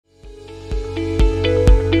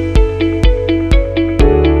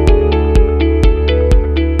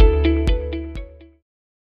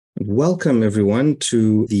Welcome, everyone,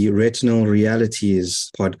 to the Retinal Realities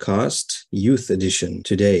Podcast, Youth Edition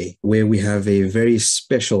today, where we have a very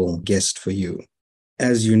special guest for you.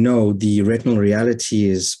 As you know, the Retinal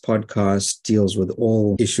Realities Podcast deals with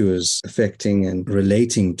all issues affecting and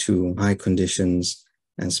relating to eye conditions,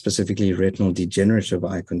 and specifically retinal degenerative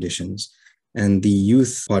eye conditions. And the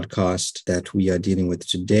youth podcast that we are dealing with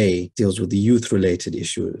today deals with the youth-related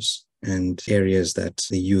issues and areas that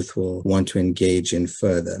the youth will want to engage in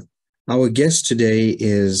further. Our guest today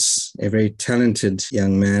is a very talented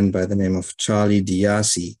young man by the name of Charlie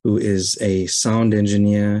Dyasi, who is a sound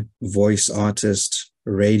engineer, voice artist,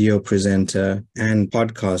 radio presenter, and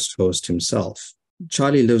podcast host himself.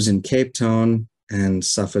 Charlie lives in Cape Town and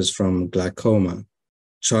suffers from glaucoma.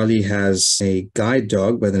 Charlie has a guide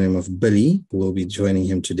dog by the name of Billy, who will be joining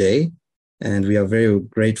him today. And we are very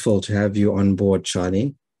grateful to have you on board,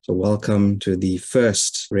 Charlie. So welcome to the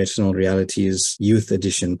first Retinal Realities Youth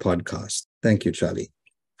Edition podcast. Thank you, Charlie.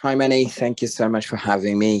 Hi, Manny. Thank you so much for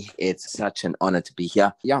having me. It's such an honor to be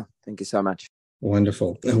here. Yeah, thank you so much.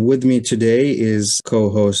 Wonderful. With me today is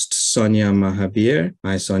co-host Sonia Mahabir.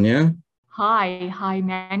 Hi, Sonia. Hi,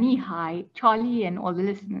 Manny. Hi, Charlie, and all the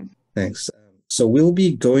listeners. Thanks. So we'll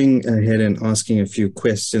be going ahead and asking a few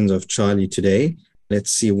questions of Charlie today. Let's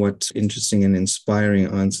see what interesting and inspiring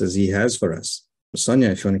answers he has for us. Sonia,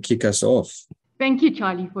 if you want to kick us off. Thank you,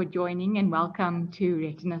 Charlie, for joining, and welcome to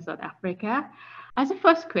Retina South Africa. As a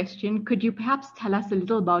first question, could you perhaps tell us a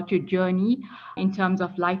little about your journey in terms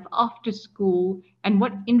of life after school and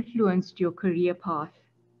what influenced your career path?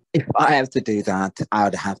 If I have to do that, I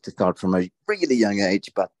would have to start from a really young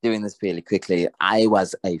age, but doing this fairly quickly, I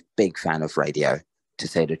was a big fan of radio, to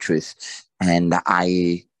say the truth. And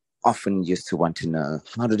I often used to want to know,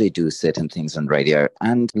 how do they do certain things on radio?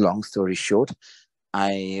 And long story short,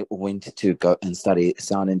 I went to go and study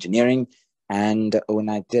sound engineering. And when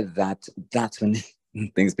I did that, that's when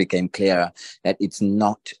things became clearer that it's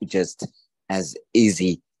not just as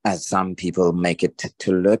easy as some people make it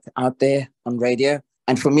to look out there on radio.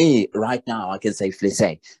 And for me, right now, I can safely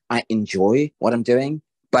say I enjoy what I'm doing,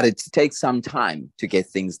 but it takes some time to get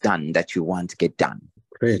things done that you want to get done.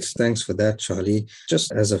 Great. Thanks for that, Charlie.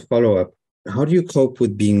 Just as a follow-up, how do you cope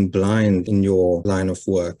with being blind in your line of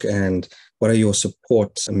work, and what are your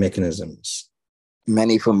support mechanisms?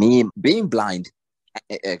 Manny, for me, being blind,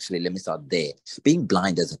 actually, let me start there. Being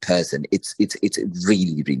blind as a person, it's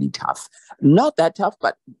really, really tough. Not that tough,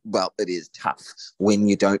 but, well, it is tough when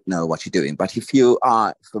you don't know what you're doing. But if you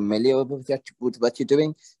are familiar with what you're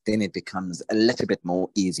doing, then it becomes a little bit more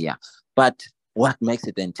easier. But what makes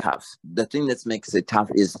it then tough? The thing that makes it tough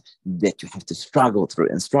is that you have to struggle through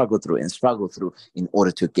in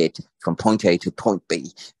order to get from point A to point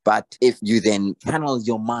B. But if you then channel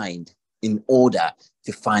your mind in order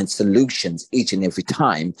to find solutions each and every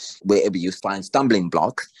time, wherever you find stumbling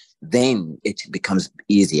blocks, then it becomes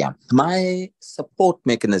easier. My support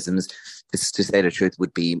mechanisms, to say the truth,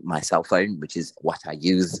 would be my cell phone, which is what I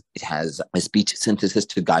use. It has a speech synthesis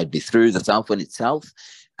to guide me through the cell phone itself,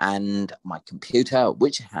 and my computer,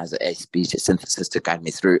 which has a speech synthesis to guide me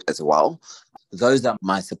through as well. Those are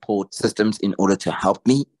my support systems in order to help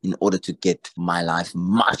me, in order to get my life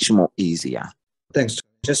much more easier. Thanks.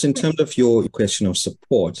 Just in terms of your question of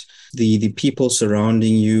support, the people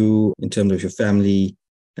surrounding you in terms of your family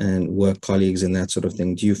and work colleagues and that sort of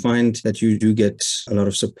thing, do you find that you do get a lot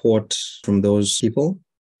of support from those people?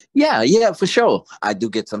 Yeah, for sure. I do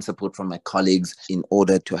get some support from my colleagues in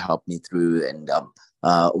order to help me through. And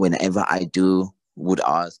whenever I would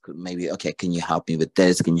ask, maybe, okay, can you help me with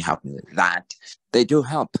this? Can you help me with that? They do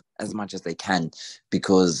help as much as they can,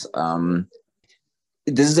 because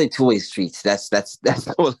this is a two-way street. That's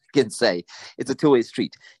all I can say. It's a two-way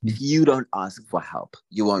street. If you don't ask for help,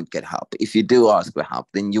 you won't get help. If you do ask for help,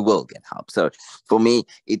 then you will get help. So for me,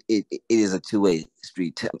 it is a two-way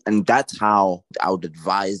street. And that's how I would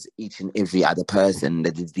advise each and every other person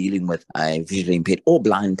that is dealing with a visually impaired or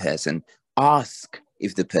blind person, ask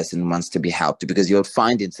if the person wants to be helped, because you'll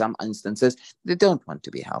find in some instances they don't want to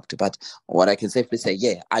be helped. But what I can safely say,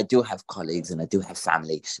 yeah, I do have colleagues and I do have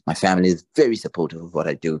family. My family is very supportive of what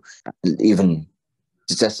I do. Even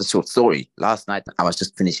just a short story. Last night, I was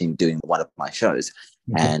just finishing doing one of my shows,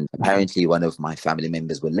 and apparently one of my family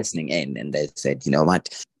members were listening in, and they said, you know what,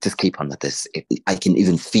 just keep on with this. I can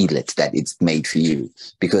even feel it, that it's made for you,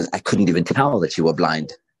 because I couldn't even tell that you were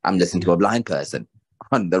blind. I'm listening to a blind person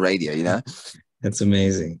on the radio, you know? That's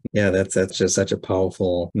amazing. Yeah, that's just such a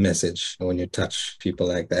powerful message when you touch people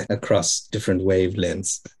like that across different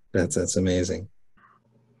wavelengths. That's amazing.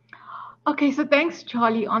 Okay, so thanks,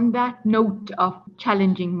 Charlie. On that note of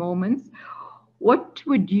challenging moments, what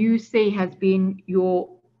would you say has been your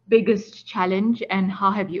biggest challenge and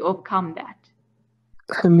how have you overcome that?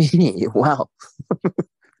 For me, wow.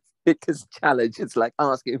 Biggest challenge. It's like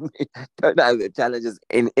asking me, don't I have the challenges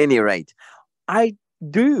in any rate? I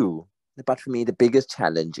do. But for me, the biggest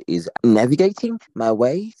challenge is navigating my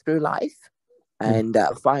way through life and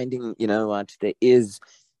finding, what, there is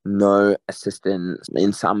no assistance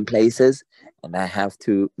in some places and I have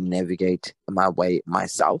to navigate my way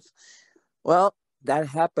myself. Well, that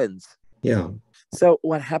happens. Yeah. So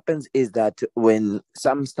what happens is that when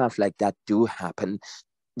some stuff like that do happen,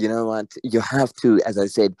 you know what, you have to, as I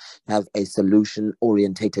said, have a solution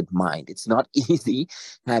orientated mind. It's not easy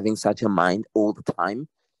having such a mind all the time,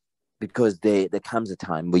 because there comes a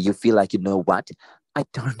time where you feel like, you know what, I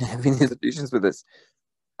don't have any solutions for this.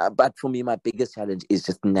 But for me, my biggest challenge is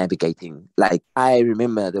just navigating. Like, I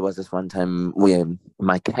remember there was this one time where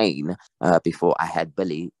my cane, before I had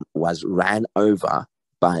Billy, was ran over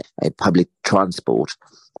by a public transport.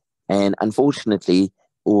 And unfortunately,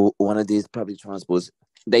 one of these public transports,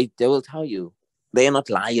 they will tell you they are not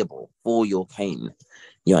liable for your cane.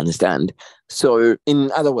 You understand? So,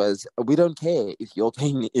 in other words, we don't care if your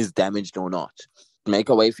cane is damaged or not. Make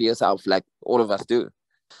a way for yourself, like all of us do.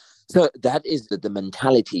 So that is the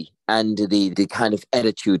mentality and the kind of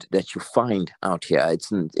attitude that you find out here.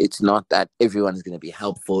 It's not that everyone is going to be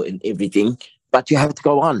helpful in everything, but you have to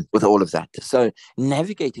go on with all of that. So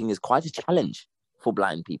navigating is quite a challenge for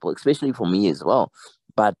blind people, especially for me as well.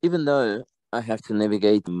 But even though I have to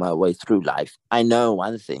navigate my way through life, I know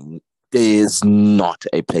one thing: there's not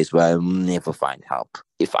a place where I'll never find help.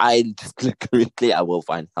 If I just look correctly, I will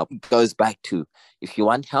find help. It goes back to, if you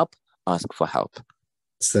want help, ask for help.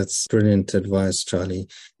 That's brilliant advice, Charlie.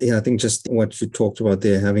 Yeah, I think just what you talked about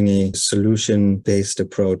there, having a solution-based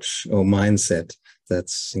approach or mindset,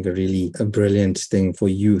 that's, I think, a brilliant thing for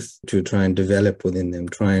youth to try and develop within them,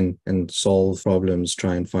 try and solve problems,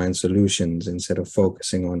 try and find solutions instead of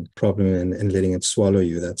focusing on problem and letting it swallow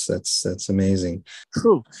you. That's amazing.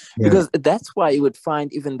 True. Yeah. Because that's why you would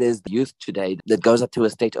find even there's youth today that goes up to a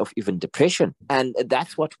state of even depression. And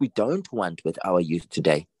that's what we don't want with our youth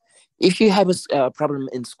today. If you have a problem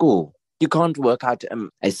in school, you can't work out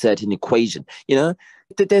a certain equation,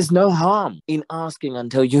 there's no harm in asking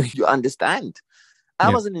until you understand. I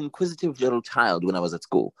was an inquisitive little child when I was at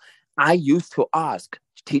school. I used to ask.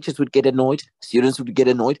 Teachers would get annoyed, students would get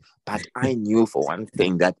annoyed, but I knew for one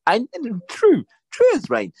thing that true is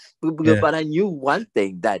right. But I knew one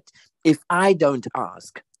thing, that if I don't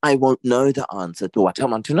ask, I won't know the answer to what I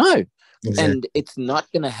want to know. Exactly. And it's not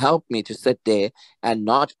going to help me to sit there and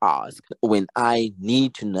not ask when I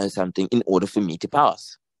need to know something in order for me to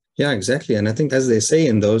pass. Yeah, exactly. And I think, as they say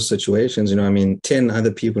in those situations, 10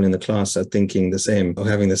 other people in the class are thinking the same or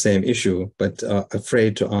having the same issue, but are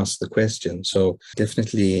afraid to ask the question. So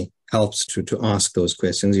definitely helps to ask those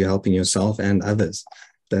questions. You're helping yourself and others.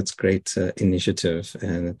 That's great initiative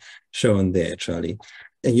and shown there, Charlie.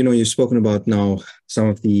 And, you've spoken about now some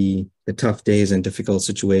of the tough days and difficult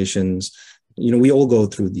situations. We all go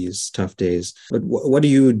through these tough days, but what do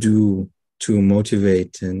you do to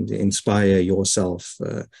motivate and inspire yourself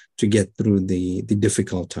to get through the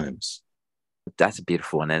difficult times? That's a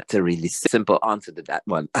beautiful one. And it's a really simple answer to that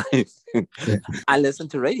one. I listen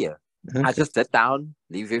to radio. Okay. I just sit down,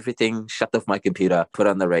 leave everything, shut off my computer, put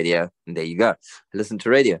on the radio, and there you go. I listen to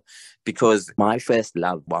radio because my first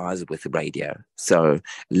love was with radio. So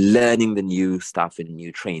learning the new stuff and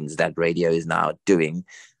new trends that radio is now doing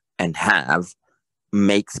and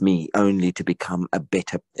makes me only to become a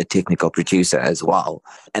better technical producer as well.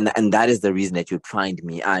 And that is the reason that you'd find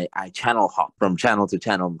me. I channel hop from channel to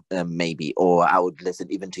channel maybe, or I would listen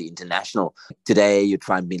even to international. Today you'd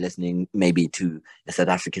find me listening maybe to a South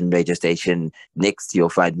African radio station. Next you'll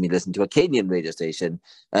find me listening to a Kenyan radio station,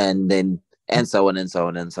 and so on and so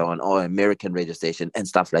on and so on, or American radio station and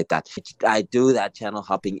stuff like that. I do that channel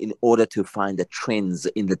hopping in order to find the trends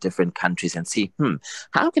in the different countries and see,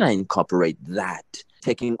 how can I incorporate that?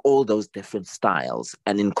 Taking all those different styles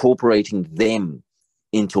and incorporating them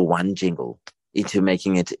into one jingle, into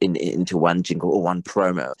making it into one jingle or one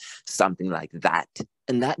promo, something like that.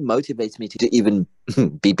 And that motivates me to even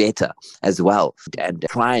be better as well and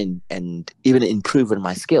try and even improve on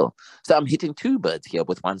my skill. So I'm hitting two birds here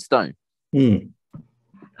with one stone.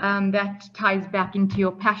 That ties back into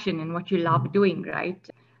your passion and what you love doing, right?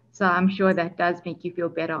 So I'm sure that does make you feel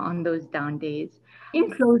better on those down days. In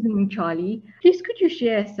closing, Charlie, please could you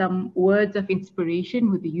share some words of inspiration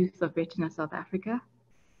with the youth of Retina South Africa?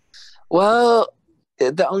 Well,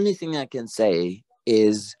 the only thing I can say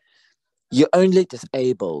is you're only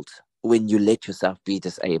disabled when you let yourself be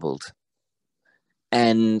disabled.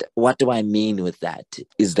 And what do I mean with that?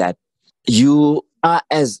 Is that you are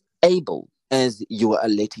as able as you are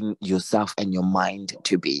letting yourself and your mind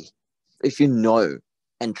to be. If you know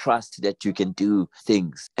and trust that you can do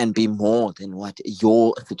things and be more than what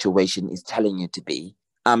your situation is telling you to be,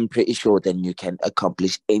 I'm pretty sure then you can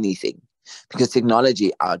accomplish anything. Because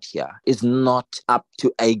technology out here is not up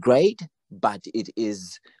to A grade, but it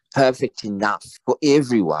is perfect enough for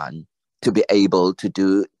everyone to be able to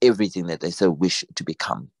do everything that they so wish to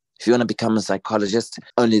become. If you want to become a psychologist,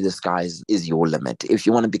 only the sky is your limit. If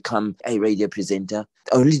you want to become a radio presenter,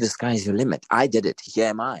 only the sky is your limit. I did it. Here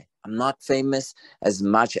am I. I'm not famous as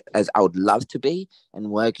much as I would love to be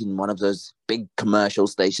and work in one of those big commercial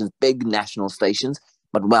stations, big national stations.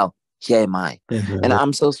 But well, here am I. And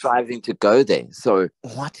I'm still striving to go there. So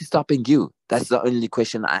what is stopping you? That's the only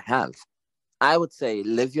question I have. I would say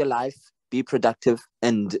live your life, be productive,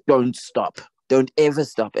 and don't stop. Don't ever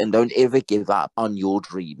stop and don't ever give up on your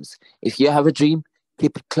dreams. If you have a dream,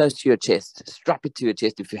 keep it close to your chest. Strap it to your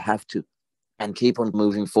chest if you have to. And keep on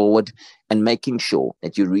moving forward and making sure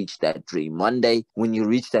that you reach that dream. One day, when you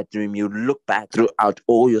reach that dream, you look back throughout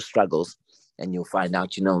all your struggles and you'll find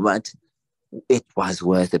out, you know what? It was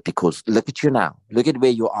worth it, because look at you now. Look at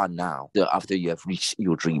where you are now after you have reached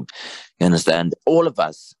your dream. You understand? All of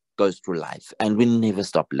us goes through life and we never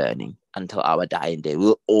stop learning until our dying day.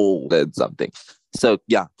 We'll all learn something. So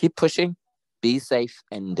yeah, keep pushing, be safe,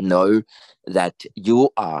 and know that you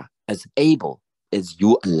are as able as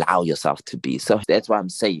you allow yourself to be. So that's why I'm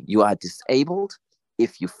saying you are disabled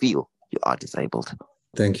if you feel you are disabled.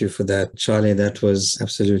 Thank you for that, Charlie. That was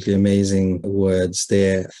absolutely amazing words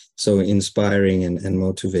there. So inspiring and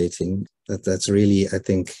motivating. That's really, I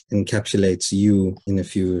think, encapsulates you in a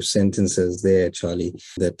few sentences there, Charlie.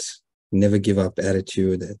 That never give up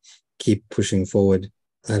attitude, that keep pushing forward.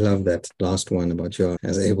 I love that last one about you're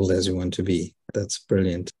as able as you want to be. That's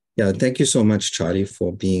brilliant. Yeah, thank you so much, Charlie,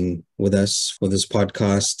 for being with us for this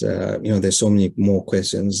podcast. There's so many more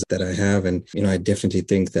questions that I have, and I definitely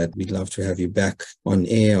think that we'd love to have you back on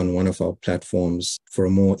air on one of our platforms for a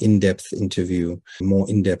more in-depth interview, more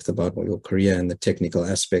in-depth about your career and the technical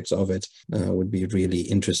aspects of it. Would be really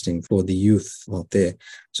interesting for the youth out there.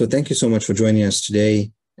 So thank you so much for joining us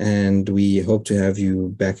today, and we hope to have you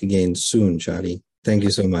back again soon, Charlie. Thank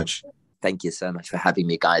you so much. Thank you so much for having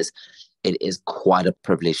me, guys. It is quite a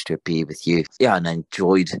privilege to be with you. Yeah, and I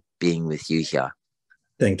enjoyed being with you here.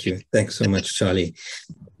 Thank you. Thanks so much, Charlie.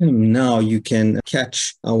 Now you can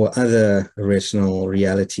catch our other Retinal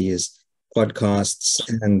Realities podcasts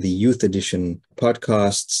and the Youth Edition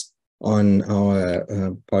podcasts on our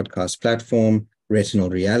podcast platform,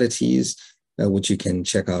 Retinal Realities, which you can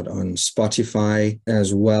check out on Spotify,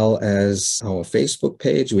 as well as our Facebook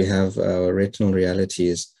page. We have our Retinal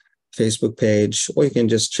Realities Facebook page, or you can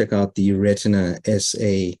just check out the Retina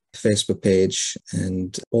SA Facebook page,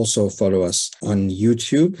 and also follow us on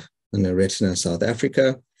YouTube on the Retina South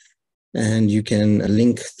Africa. And you can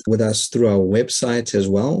link with us through our website as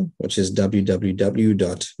well, which is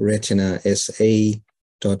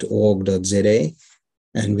www.retinasa.org.za.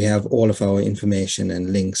 And we have all of our information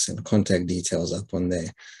and links and contact details up on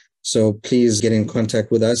there. So please get in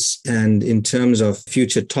contact with us. And in terms of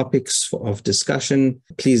future topics of discussion,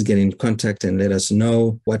 please get in contact and let us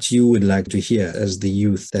know what you would like to hear as the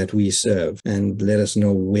youth that we serve. And let us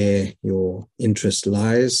know where your interest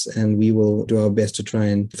lies. And we will do our best to try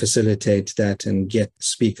and facilitate that and get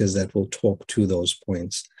speakers that will talk to those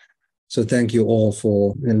points. So thank you all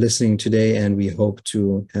for listening today. And we hope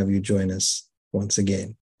to have you join us once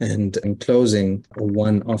again. And in closing,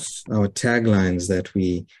 one of our taglines that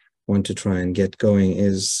we want to try and get going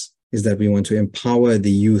is that we want to empower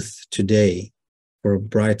the youth today for a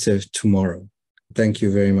brighter tomorrow. Thank you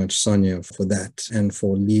very much, Sonia, for that and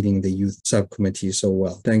for leading the youth subcommittee so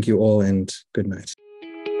well. Thank you all and good night.